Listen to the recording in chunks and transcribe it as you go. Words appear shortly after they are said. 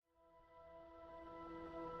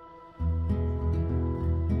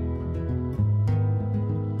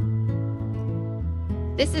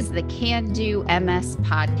This is the Can Do MS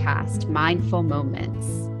podcast, Mindful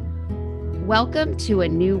Moments. Welcome to a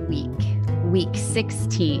new week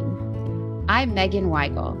 16. I'm Megan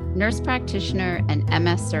Weigel, nurse practitioner and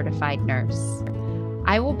MS certified nurse.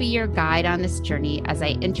 I will be your guide on this journey as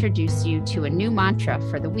I introduce you to a new mantra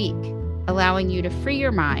for the week, allowing you to free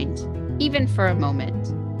your mind, even for a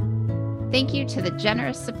moment. Thank you to the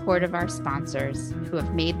generous support of our sponsors who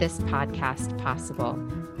have made this podcast possible.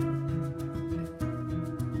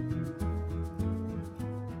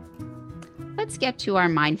 Let's get to our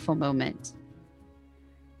mindful moment.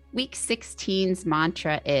 Week 16's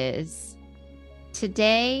mantra is,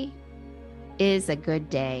 today is a good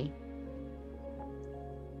day.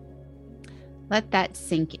 Let that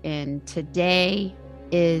sink in. Today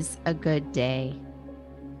is a good day.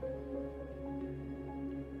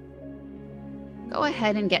 Go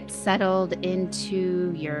ahead and get settled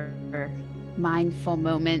into your mindful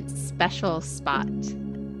moment special spot.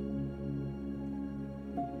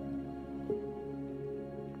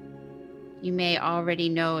 You may already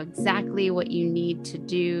know exactly what you need to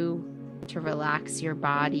do to relax your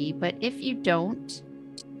body, but if you don't,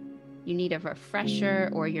 you need a refresher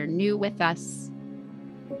or you're new with us,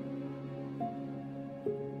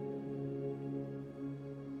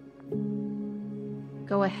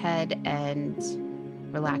 go ahead and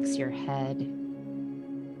relax your head.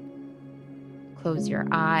 Close your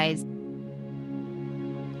eyes.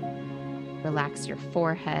 Relax your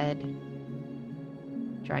forehead.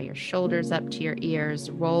 Draw your shoulders up to your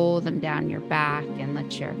ears, roll them down your back, and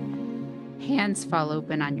let your hands fall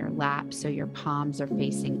open on your lap so your palms are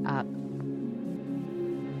facing up.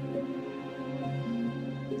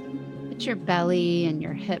 Let your belly and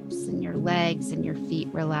your hips and your legs and your feet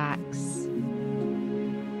relax.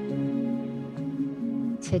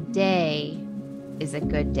 Today is a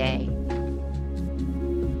good day.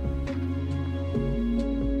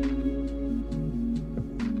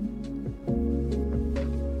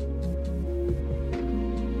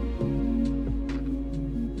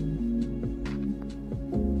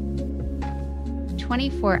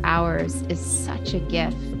 "24 hours is such a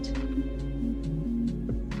gift.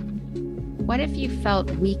 What if you felt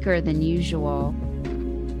weaker than usual,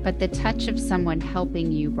 but the touch of someone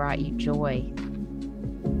helping you brought you joy?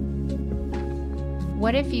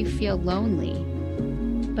 What if you feel lonely,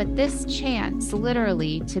 but this chance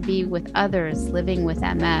literally to be with others living with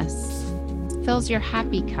MS fills your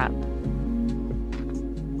happy cup?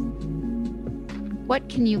 What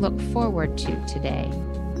can you look forward to today?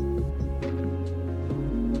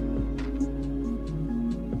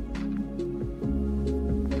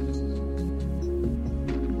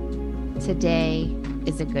 Today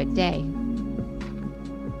is a good day."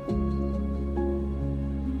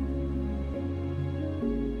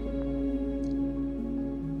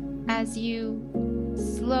 As you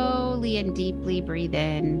slowly and deeply breathe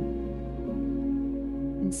in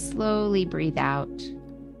and slowly breathe out,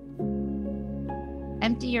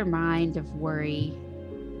 empty your mind of worry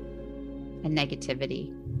and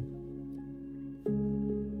negativity.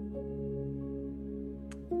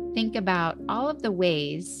 Think about all of the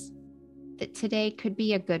ways that today could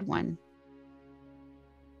be a good one.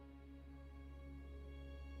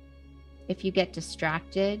 If you get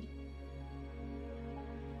distracted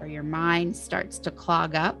or your mind starts to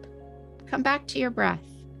clog up, come back to your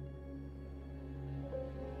breath.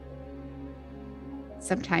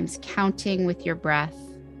 Sometimes counting with your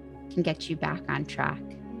breath can get you back on track.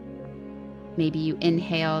 Maybe you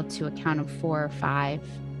inhale to a count of 4 or 5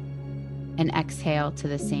 and exhale to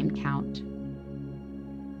the same count.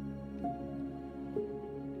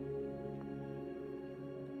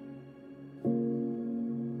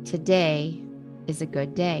 Today is a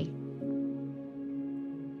good day.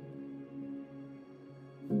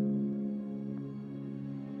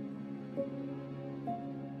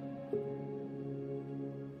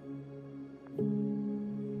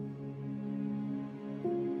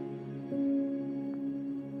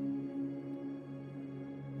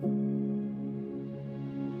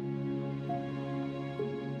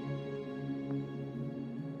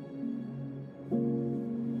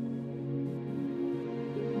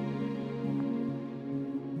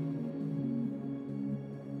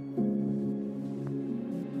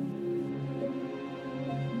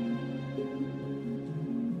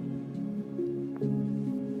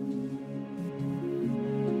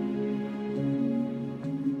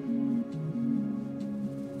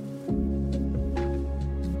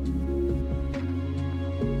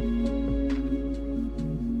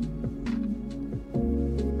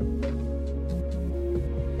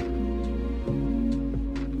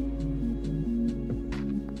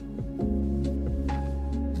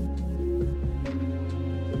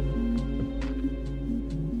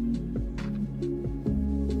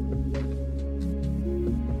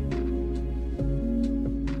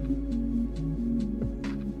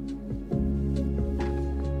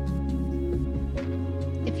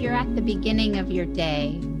 at the beginning of your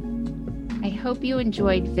day, I hope you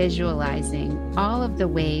enjoyed visualizing all of the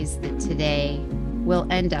ways that today will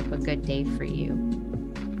end up a good day for you.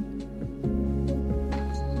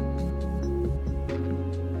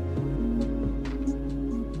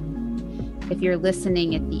 If you're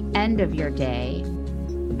listening at the end of your day,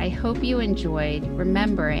 I hope you enjoyed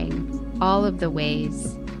remembering all of the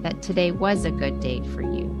ways that today was a good day for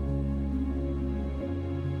you.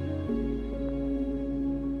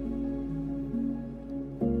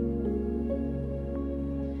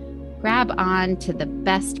 Grab on to the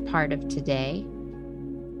best part of today.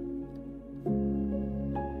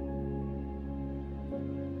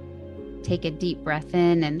 Take a deep breath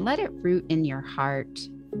in and let it root in your heart.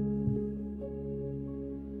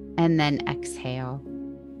 And then exhale.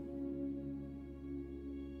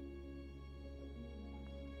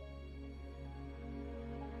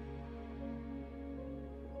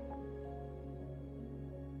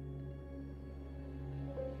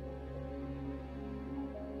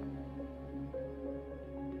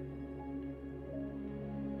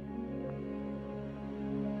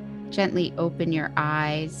 Gently open your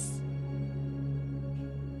eyes,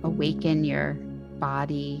 awaken your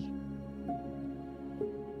body,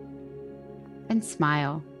 and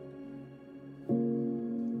smile.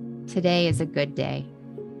 Today is a good day.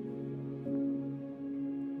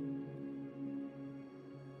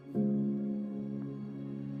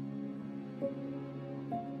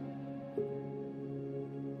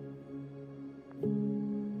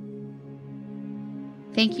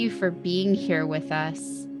 Thank you for being here with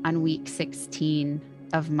us on week 16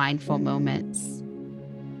 of Mindful Moments.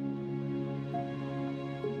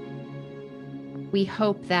 We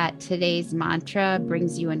hope that today's mantra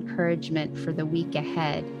brings you encouragement for the week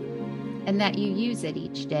ahead and that you use it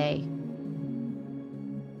each day.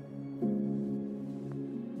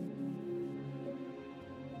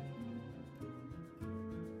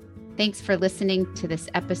 Thanks for listening to this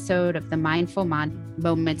episode of the Mindful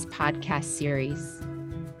Moments podcast series.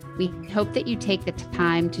 We hope that you take the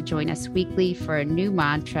time to join us weekly for a new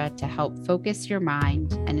mantra to help focus your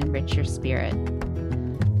mind and enrich your spirit.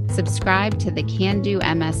 Subscribe to the Can Do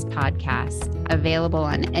MS podcast, available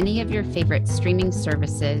on any of your favorite streaming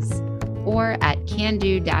services or at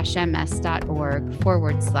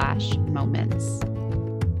cando-ms.org/moments.